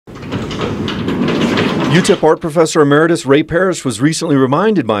UTEP art professor emeritus Ray Parrish was recently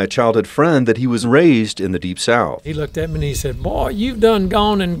reminded by a childhood friend that he was raised in the Deep South. He looked at me and he said, "Boy, you've done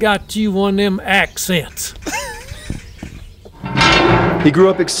gone and got you one of them accents." He grew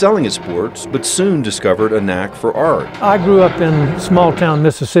up excelling at sports, but soon discovered a knack for art. I grew up in small town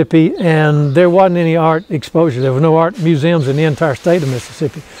Mississippi, and there wasn't any art exposure. There were no art museums in the entire state of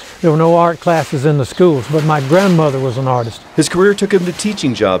Mississippi. There were no art classes in the schools, but my grandmother was an artist. His career took him to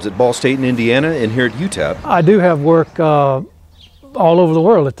teaching jobs at Ball State in Indiana and here at UTEP. I do have work all over the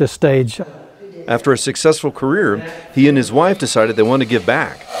world at this stage. After a successful career, he and his wife decided they wanted to give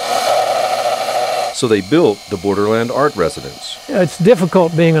back. So they built the Borderland Art Residence. It's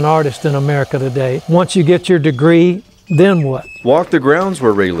difficult being an artist in America today. Once you get your degree, then what? Walk the grounds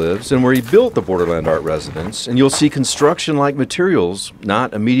where Ray lives and where he built the Borderland Art Residence, and you'll see construction-like materials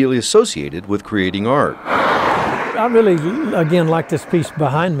not immediately associated with creating art. I really, again, like this piece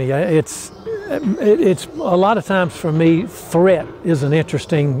behind me. It's a lot of times for me, threat is an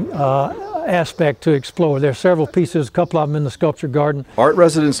interesting aspect to explore. There are several pieces, a couple of them in the sculpture garden. Art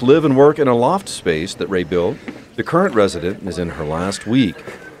residents live and work in a loft space that Ray built. The current resident is in her last week.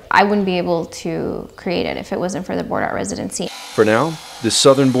 I wouldn't be able to create it if it wasn't for the Border Art Residency. For now, this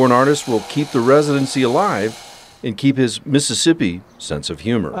Southern-born artist will keep the residency alive and keep his Mississippi sense of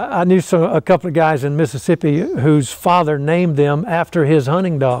humor. I knew a couple of guys in Mississippi whose father named them after his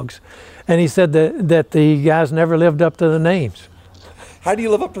hunting dogs. And he said that the guys never lived up to the names. How do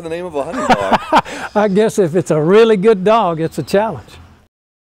you live up to the name of a hunting dog? I guess if it's a really good dog, it's a challenge.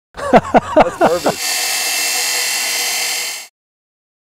 That's perfect.